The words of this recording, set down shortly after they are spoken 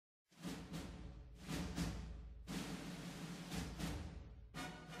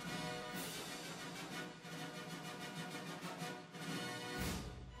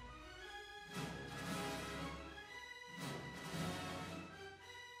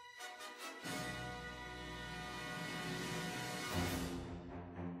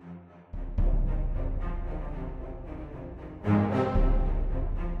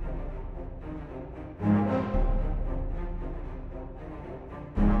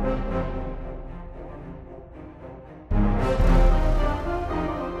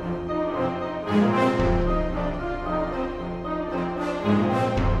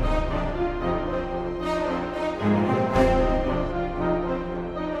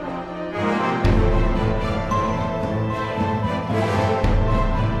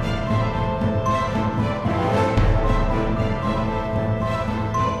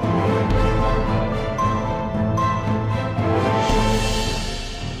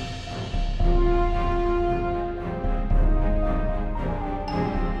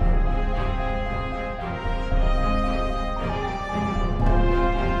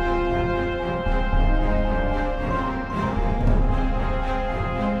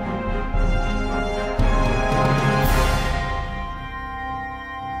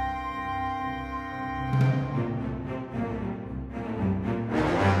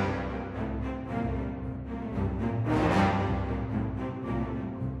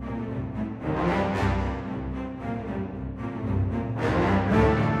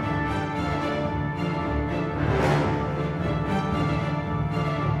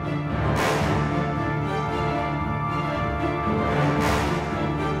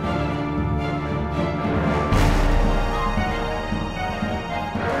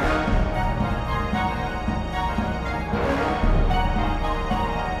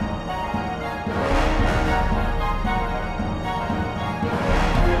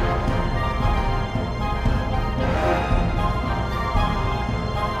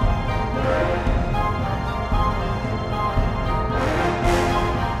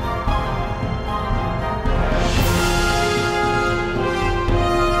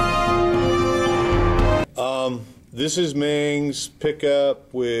This is Meng's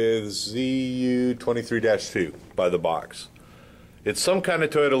pickup with ZU23-2 by the box. It's some kind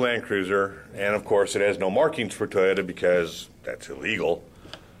of Toyota Land Cruiser, and of course it has no markings for Toyota because that's illegal.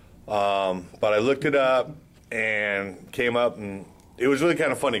 But I looked it up and came up, and it was really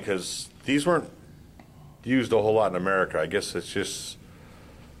kind of funny because these weren't used a whole lot in America. I guess it's just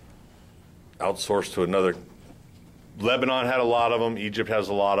outsourced to another. Lebanon had a lot of them. Egypt has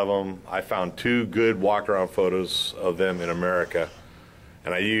a lot of them. I found 2 good walk-around photos of them in America,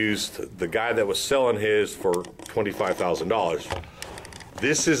 and I used the guy that was selling his for $25,000.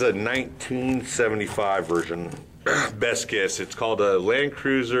 This is a 1975 version, best guess. It's called a Land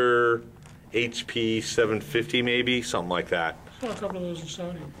Cruiser HP 750, maybe, something like that. Saw a couple of those in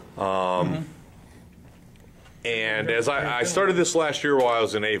Saudi. And as I started this last year while I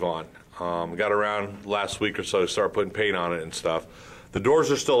was in Avon, got around last week or so to start putting paint on it and stuff. The doors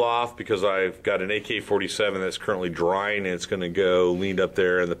are still off because I've got an AK-47 that's currently drying, and it's going to go leaned up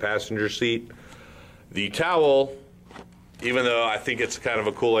there in the passenger seat. The towel, even though I think it's kind of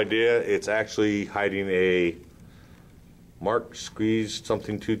a cool idea, it's actually hiding a Mark squeezed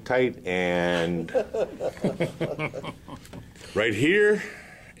something too tight, and right here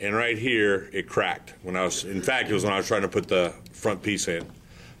and right here it cracked. In fact, it was when I was trying to put the front piece in.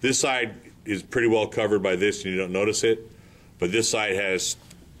 This side is pretty well covered by this, and you don't notice it. But this side has,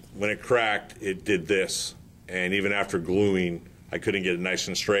 when it cracked, it did this. And even after gluing, I couldn't get it nice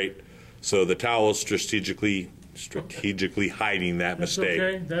and straight. So the towel is strategically hiding that mistake.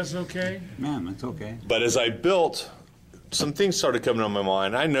 Okay. That's okay. Man, that's okay. But as I built, some things started coming on my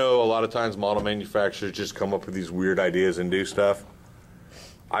mind. I know a lot of times model manufacturers just come up with these weird ideas and do stuff.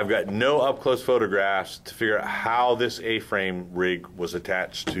 I've got no up-close photographs to figure out how this A-frame rig was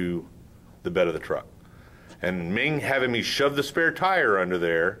attached to the bed of the truck. And Meng having me shove the spare tire under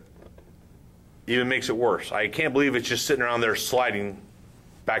there even makes it worse. I can't believe it's just sitting around there sliding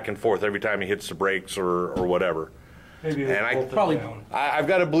back and forth every time he hits the brakes or whatever. Maybe and I've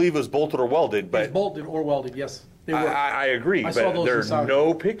got to believe it was bolted or welded. But it's bolted or welded, yes. They were. I agree, but there are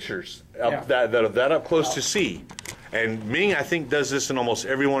no pictures that up close to see. And Meng, I think, does this in almost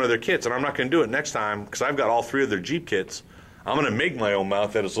every one of their kits, and I'm not going to do it next time because I've got all 3 of their Jeep kits. I'm going to make my own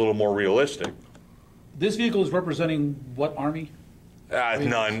mount that is a little more realistic. This vehicle is representing what army?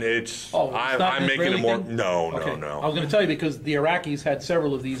 None. I'm making it more. No. I was going to tell you because the Iraqis had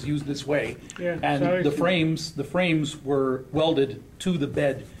several of these used this way, and the frames were welded to the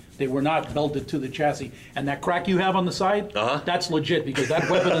bed. They were not belted to the chassis. And that crack you have on the side, that's legit because that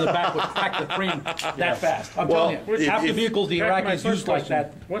weapon in the back would crack the frame that fast. I'm telling you, half the vehicles the Iraqis used like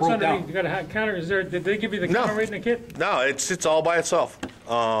that What's broke underneath? down. You got a counter? Did they give you the counter right in the kit? No, it's all by itself.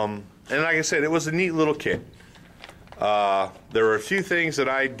 And like I said, it was a neat little kit. There were a few things that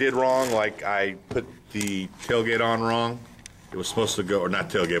I did wrong, like I put the tailgate on wrong. It was supposed to go, or not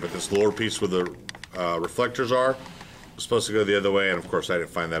tailgate, but this lower piece where the reflectors are. Was supposed to go the other way, and of course I didn't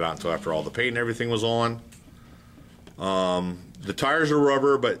find that out until after all the paint and everything was on. The tires are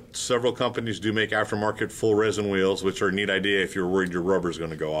rubber, but several companies do make aftermarket full resin wheels, which are a neat idea if you're worried your rubber is going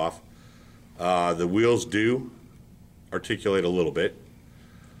to go off. The wheels do articulate a little bit.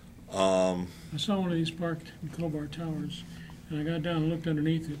 I saw one of these parked in Cobar Towers, and I got down and looked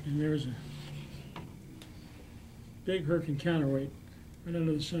underneath it, and there was a big Hurricane counterweight right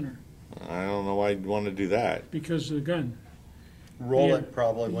under the center. I don't know why you'd want to do that. Because of the gun. Roll it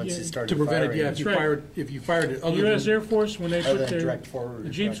probably once you start to prevent firing. it. Yeah, if you fired it. The U.S. Air Force, when they put direct forward, the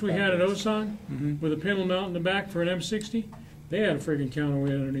Jeeps we had at Osan with a pintle mount in the back for an M60, they had a friggin'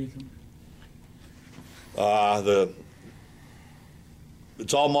 counterweight underneath them.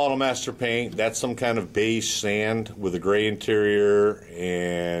 It's all Model Master paint. That's some kind of beige sand with a gray interior,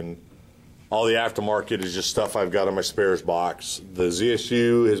 and all the aftermarket is just stuff I've got in my spares box. The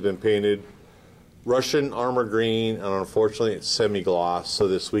ZSU has been painted Russian armor green, and unfortunately it's semi-gloss, so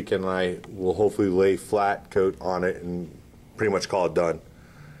this weekend I will hopefully lay flat coat on it and pretty much call it done.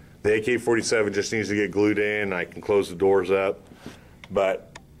 The AK-47 just needs to get glued in. I can close the doors up,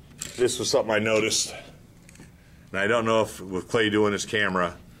 but this was something I noticed, and I don't know if with Clay doing his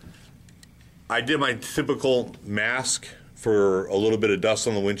camera, I did my typical mask for a little bit of dust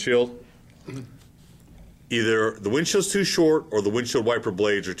on the windshield. Either the windshield's too short or the windshield wiper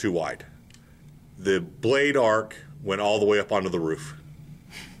blades are too wide. The blade arc went all the way up onto the roof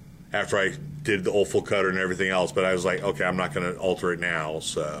after I did the old full cutter and everything else, but I was like, okay, I'm not going to alter it now,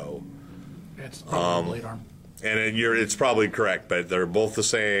 so. It's probably blade arm. And it's probably correct, but they're both the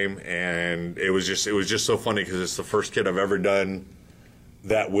same, and it was just so funny because it's the first kit I've ever done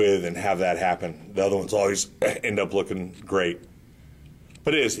that with and have that happen. The other ones always end up looking great.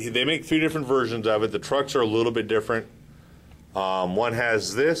 But it is. They make 3 different versions of it. The trucks are a little bit different. One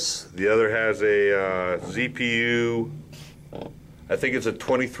has this. The other has a ZPU. I think it's a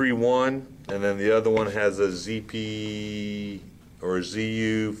 23.1, and then the other one has a ZP or a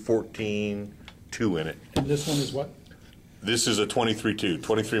ZU 14.2 in it. And this one is what? This is a 23.2,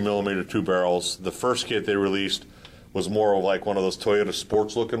 23 millimeter 2 barrels. The first kit they released was more of like one of those Toyota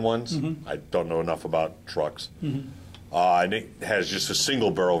sports looking ones. I don't know enough about trucks. And it has just a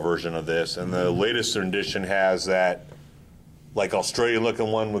single barrel version of this, and the latest edition has that like Australian looking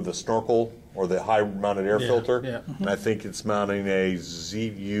one with the snorkel or the high mounted air filter. Yeah. And I think it's mounting a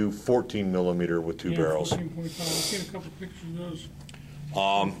ZU 14 millimeter with 2 barrels. 14.5. I've seen a couple pictures of those.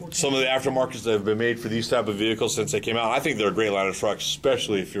 Some of the aftermarkets that have been made for these type of vehicles since they came out, I think they're a great line of trucks,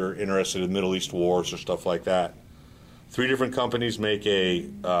 especially if you're interested in Middle East wars or stuff like that. 3 different companies make a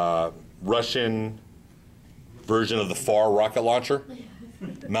Russian version of the FAR rocket launcher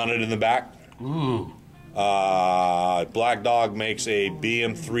mounted in the back. Ooh. Black Dog makes a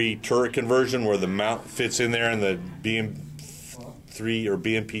BM3 turret conversion where the mount fits in there and the BM3 or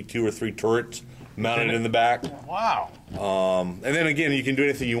BMP2 or 3 turrets mounted in the back. Wow. And then again, you can do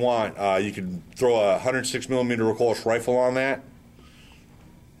anything you want. You can throw a 106 millimeter recoilless rifle on that.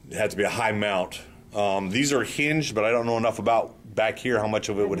 It has to be a high mount. These are hinged, but I don't know enough about back here how much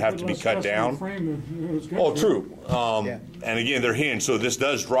of it would have to be cut down. Oh, true. And again, they're hinged, so this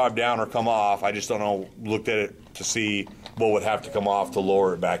does drop down or come off. I just don't know. Looked at it to see what would have to come off to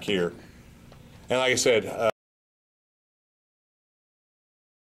lower it back here. And like I said,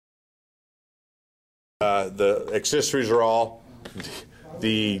 the accessories are all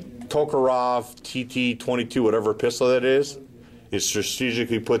the Tokarev TT22, whatever pistol that is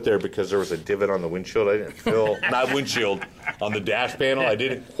strategically put there because there was a divot on the windshield. I didn't fill, not windshield, on the dash panel. I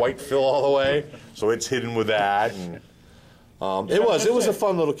didn't quite fill all the way, so it's hidden with that. And it was a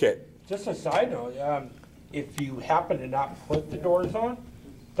fun little kit. Just a side note, if you happen to not put the doors on,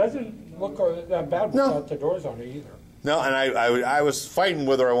 doesn't look that bad without the doors on it either. No, and I was fighting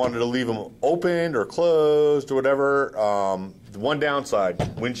whether I wanted to leave them opened or closed or whatever. The one downside,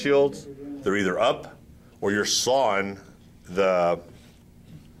 windshields, they're either up or you're sawing the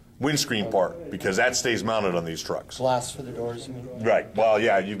windscreen part because that stays mounted on these trucks. Glass for the doors, you mean? Right. Well,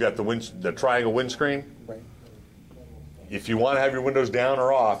 yeah, you've got the triangle windscreen. Right. If you want to have your windows down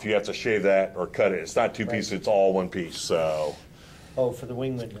or off, you have to shave that or cut it. It's not 2 pieces; it's all 1 piece. So. Oh, for the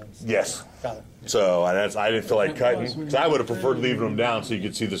wing windows. Yes. Got it. So I didn't feel like cutting. So I would have preferred leaving them down so you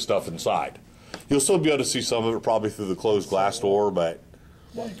could see the stuff inside. You'll still be able to see some of it probably through the closed glass door, but.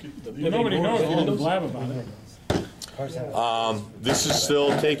 Nobody knows. You didn't blab about it. This is still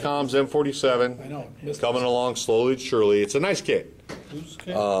Takom's M47. I know. Coming along slowly and surely. It's a nice kit. Who's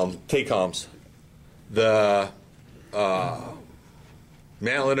kid? Takom's. The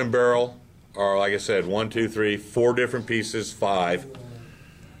mantlet and barrel are, like I said, 1, 2, 3, 4 different pieces, 5.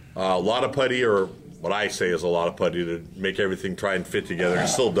 A lot of putty, or what I say is a lot of putty to make everything try and fit together. It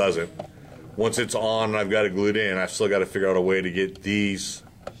still doesn't. Once it's on and I've got it glued in, I've still got to figure out a way to get these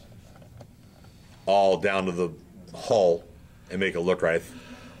all down to the hull and make it look right.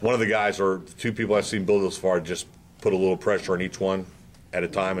 One of the guys, or 2 people I've seen build this far, just put a little pressure on each one at a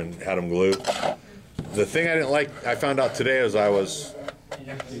time and had them glued. The thing I didn't like, I found out today as I was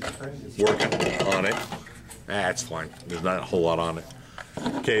working on it. It's fine. There's not a whole lot on it.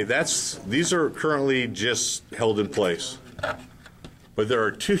 Okay, these are currently just held in place. But there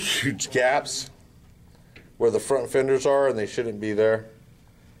are 2 huge gaps where the front fenders are, and they shouldn't be there.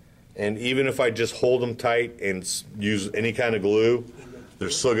 And even if I just hold them tight and use any kind of glue,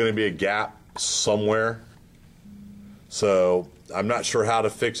 there's still going to be a gap somewhere. So I'm not sure how to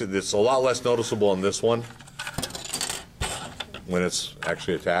fix it. It's a lot less noticeable on this one when it's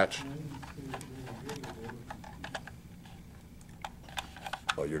actually attached.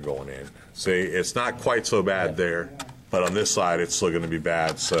 Oh, you're going in. See, it's not quite so bad there, but on this side it's still going to be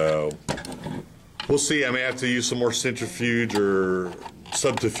bad. So we'll see. I may have to use some more centrifuge or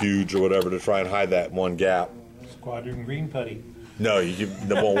subterfuge or whatever to try and hide that one gap. Squadron green putty. No,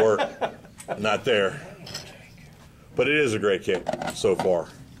 that won't work. Not there. But it is a great kit so far.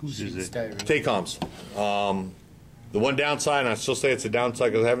 Whose is it? Takom's. The one downside, and I still say it's a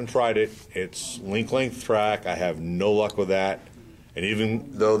downside because I haven't tried it, it's length track. I have no luck with that. And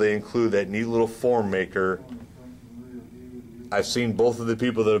even though they include that neat little form maker, I've seen both of the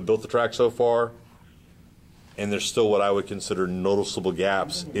people that have built the track so far, and there's still what I would consider noticeable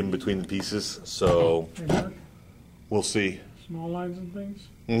gaps in between the pieces. So Hey, Mark, we'll see. small lines and things.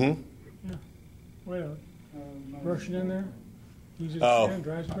 Mm-hmm. Yeah. Wait out. Brush it in there. Easy to Oh. sand,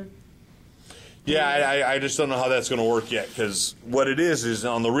 dries quick. Yeah, I just don't know how that's going to work yet, because what it is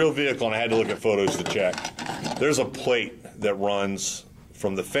on the real vehicle, and I had to look at photos to check, there's a plate that runs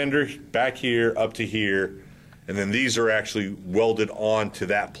from the fender back here up to here, and then these are actually welded onto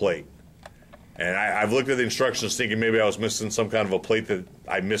that plate. And I've looked at the instructions thinking maybe I was missing some kind of a plate that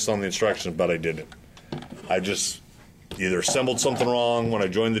I missed on the instructions, but I didn't. I just either assembled something wrong when I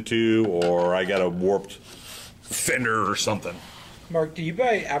joined the two, or I got a warped fender or something. Mark, do you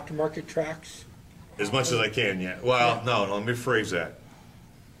buy aftermarket tracks? As much as I can, yeah. Well, no, let me rephrase that.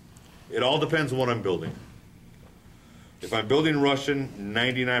 It all depends on what I'm building. If I'm building Russian,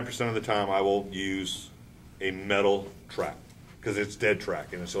 99% of the time I will use a metal track, because it's dead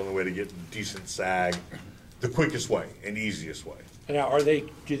track, and it's the only way to get decent sag, the quickest way and easiest way. Now,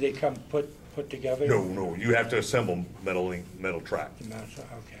 do they come put together? No, you have to assemble metal track.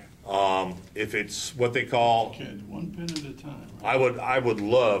 Okay. If it's what they call, one pin at a time. I would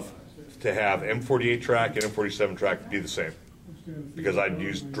love to have M48 track and M47 track be the same, because I'd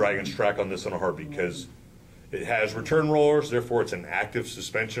use Dragon's track on this in a heartbeat, because it has return rollers, therefore it's an active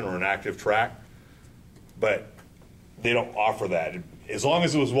suspension or an active track, but they don't offer that. As long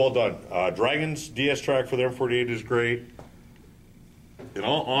as it was well done. Dragon's DS track for the M48 is great. In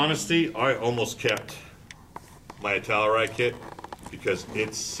all honesty, I almost kept my Italoride kit because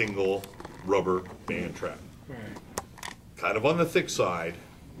it's single rubber band track. Right. Kind of on the thick side,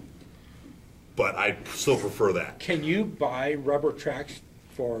 but I still prefer that. Can you buy rubber tracks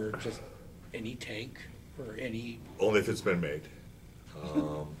for just any tank or any? Only if it's been made.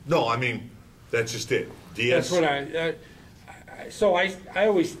 No, I mean, that's just it. DS. That's what so I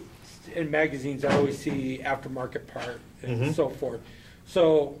always, in magazines, I always see aftermarket part and so forth.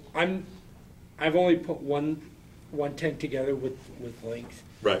 So I've only put one tank together with links.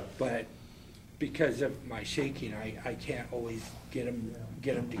 Right. But because of my shaking, I can't always get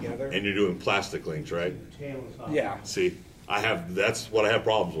them together. And you're doing plastic links, right? Yeah. See, that's what I have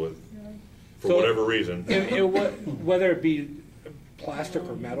problems with, for So whatever reason. Whether it be plastic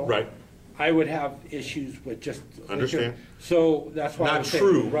or metal. Right. I would have issues with just. Understand. So that's why Not I'm saying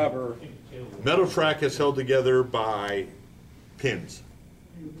true. rubber. Metal track is held together by pins.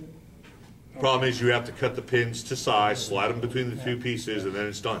 Problem is, you have to cut the pins to size, slide them between the two pieces, and then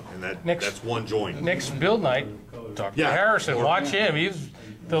it's done. And that's one joint. Next build night, Dr. Yeah. Harrison, Or- watch him. He's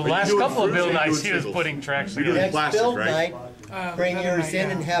the you're last doing couple of fruits build or you're nights doing he was chisels? putting tracks You're doing together. Next plastic, build right? night, bring yours in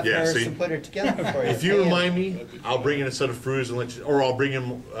and have Yeah, Harrison see? put it together for you. If you remind me, I'll bring in a set of Frues and let you, or I'll bring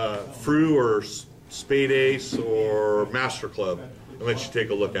in Fru or Spade Ace or Master Club and let you take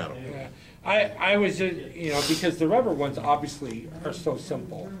a look at them. Yeah. I was, because the rubber ones obviously are so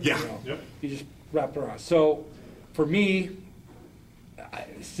simple. Yeah. You just wrap it around. So for me,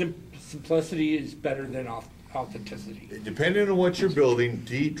 simplicity is better than authenticity. Depending on what you're building,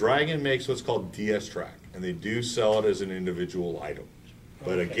 Dragon makes what's called DS track, and they do sell it as an individual item.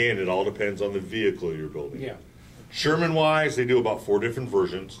 But again, it all depends on the vehicle you're building. Yeah. Sherman-wise, they do about 4 different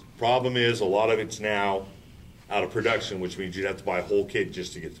versions. Problem is, a lot of it's now out of production, which means you'd have to buy a whole kit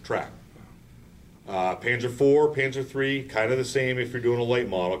just to get the track. Panzer IV, Panzer III, kind of the same if you're doing a late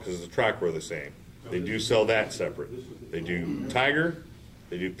model, because the track were the same. They do sell that separate. They do Tiger,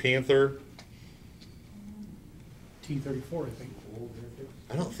 they do Panther. T-34, I think.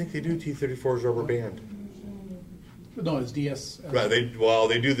 I don't think they do T-34's rubber band. No, it's DS. Right, they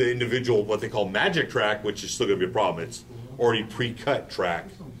do the individual, what they call magic track, which is still going to be a problem. It's already pre-cut track.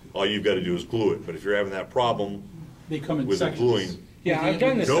 All you've got to do is glue it. But if you're having that problem They come in with the sections. gluing, Yeah, I've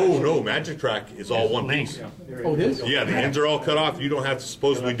done this. no, magic track is all one piece. Oh, it is? Yeah, the ends are all cut off. You don't have to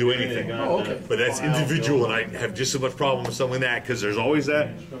supposedly do anything. Oh, okay. But that's individual, and I have just as much problem with something like that, because there's always that.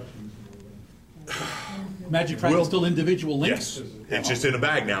 Magic track is still individual links? Yes, it's just in a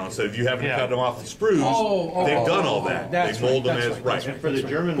bag now. Instead of you having to Yeah. cut them off the sprues, they've done all that. That's They mold right, them that's as, right, right. For the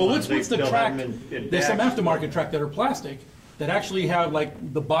German Well, ones, what's they the still track? have them in There's some bags. aftermarket track that are plastic that actually have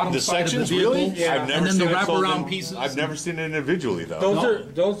like the bottom The side of the sections, vehicle, really? Yeah. I've never and then seen the it sold wraparound in- pieces. I've never seen it individually, though.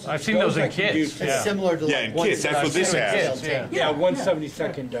 Those I've seen those in I can do kits, too. yeah. It's similar to Yeah, like in one kits, that's what this has. Yeah,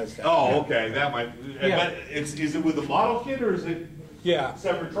 1/72 does that. Oh, okay, that might, Yeah. but is it with the model kit, or is it Yeah,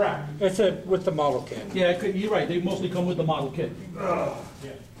 separate track? it's with the model kit. Yeah, you're right. They mostly come with the model kit.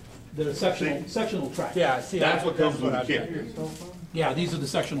 The sectional track. Yeah, see, That's what comes with the I've kit. done. Yeah, these are the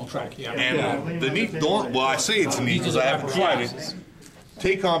sectional track. Yeah. And the neat, well, I say it's neat because I haven't tried it.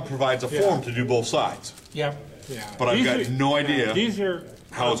 Tacom provides a form to do both sides, Yeah. Yeah. but I've These got are- no idea These are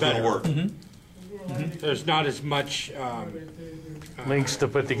how it's going to better. work. There's not as much. Links to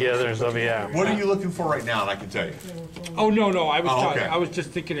put together and stuff, yeah. What are you looking for right now? And I can tell you. Oh no, I was Oh, talking. okay. I was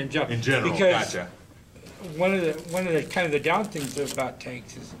just thinking in general. In general, because gotcha. one of the kind of the down things about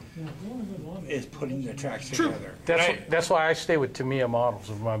tanks is putting the tracks together. That's why I stay with Tamiya models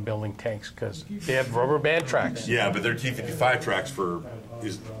of my building tanks, because they have rubber band tracks. Yeah, but they're T55 tracks do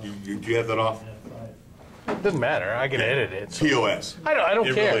you have that off? It doesn't matter. I can edit it. So. POS. I don't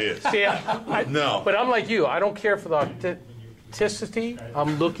It care. really is. See, No. But I'm like you. I don't care for the authenticity.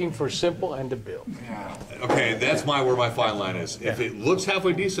 I'm looking for simple and to build. Okay, that's where my fine line is. If it looks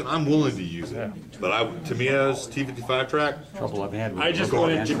halfway decent, I'm willing to use it. But Tamiya's T55 track, Trouble I've had with I just rubber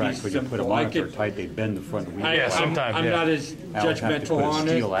want it band to be tracks, when you put simple. them I on, they're could- tight, they bend the front wheel. Yeah, sometimes, I'm yeah. not as I would have to judgmental put a on it.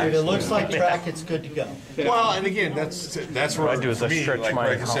 steel If it axle looks on like it. track, it's good to go. well, and again, that's where What I do is I for me, stretch like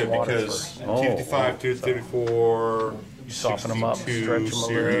mine I said, in hot water because first. T55, T34, You soften them up, 62 stretch them a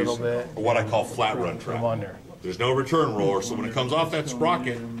series, little bit. or what I call flat run Put them track. on there. There's no return roller, so when it comes off that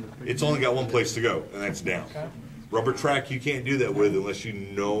sprocket, it's only got one place to go, and that's down. Rubber track, you can't do that with unless you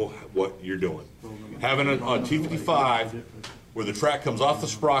know what you're doing. Having a T55 where the track comes off the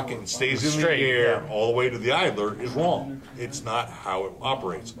sprocket and stays in Straight, the air yeah. all the way to the idler is wrong. It's not how it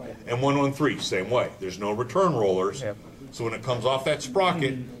operates. And 113, same way. There's no return rollers, Yep. so when it comes off that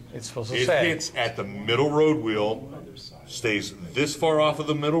sprocket, It's supposed to it say. hits at the middle road wheel, stays this far off of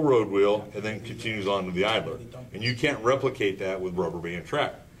the middle road wheel, and then continues on to the idler. And you can't replicate that with rubber band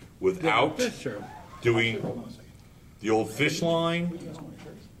track without That's true. doing the old fish line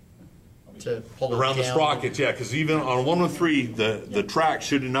To pull it around the down. sprockets. Yeah, because even on 113, the track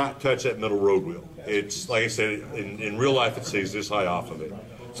should not touch that middle road wheel. It's like I said, in real life, it stays this high off of it.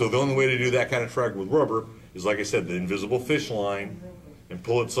 So the only way to do that kind of track with rubber is, like I said, the invisible fish line and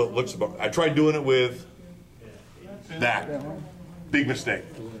pull it so it looks about. I tried doing it with that. Big mistake.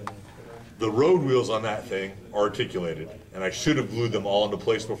 The road wheels on that thing are articulated, and I should have glued them all into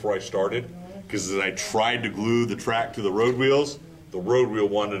place before I started, because as I tried to glue the track to the road wheels, the road wheel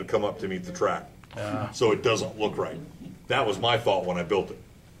wanted to come up to meet the track. So it doesn't look right. That was my fault when I built it.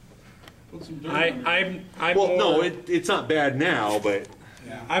 I'm Well, more, no, it's not bad now, but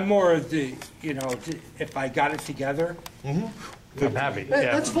I'm more of the, if I got it together, I'm happy.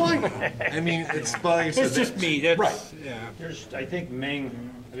 Yeah. that's fine. I mean, it's like I said, it's just me. That's, Right. Yeah. There's, I think Meng,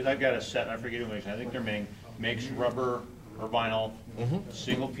 because I've got a set, I forget who makes it, I think they're Meng, makes rubber or vinyl,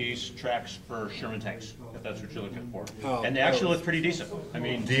 single piece tracks for Sherman tanks, if that's what you're looking for. Oh, And they actually look pretty decent. I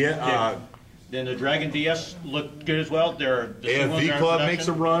mean, Then the Dragon DS look good as well. The single ones AFV are in Club production. makes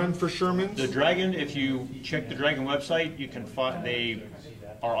a run for Sherman's. The Dragon, if you check the Dragon website, you can find, they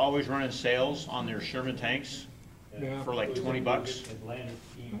are always running sales on their Sherman tanks for like $20.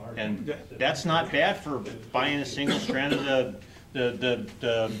 And that's not bad for buying a single strand of the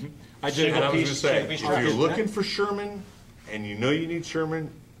I was single going to piece say, piece if track. you're looking for Sherman and you know you need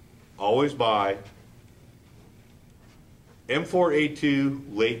Sherman, always buy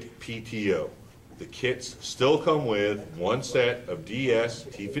M4A2 late PTO. The kits still come with one set of DS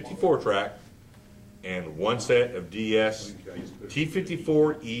T54 track and one set of DS T54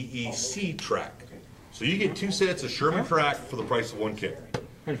 EEC track. So you get two sets of Sherman track for the price of one kit.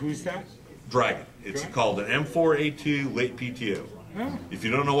 And who's that? Dragon. It's called an M4A2 late PTO. If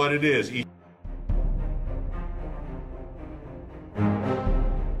you don't know what it is,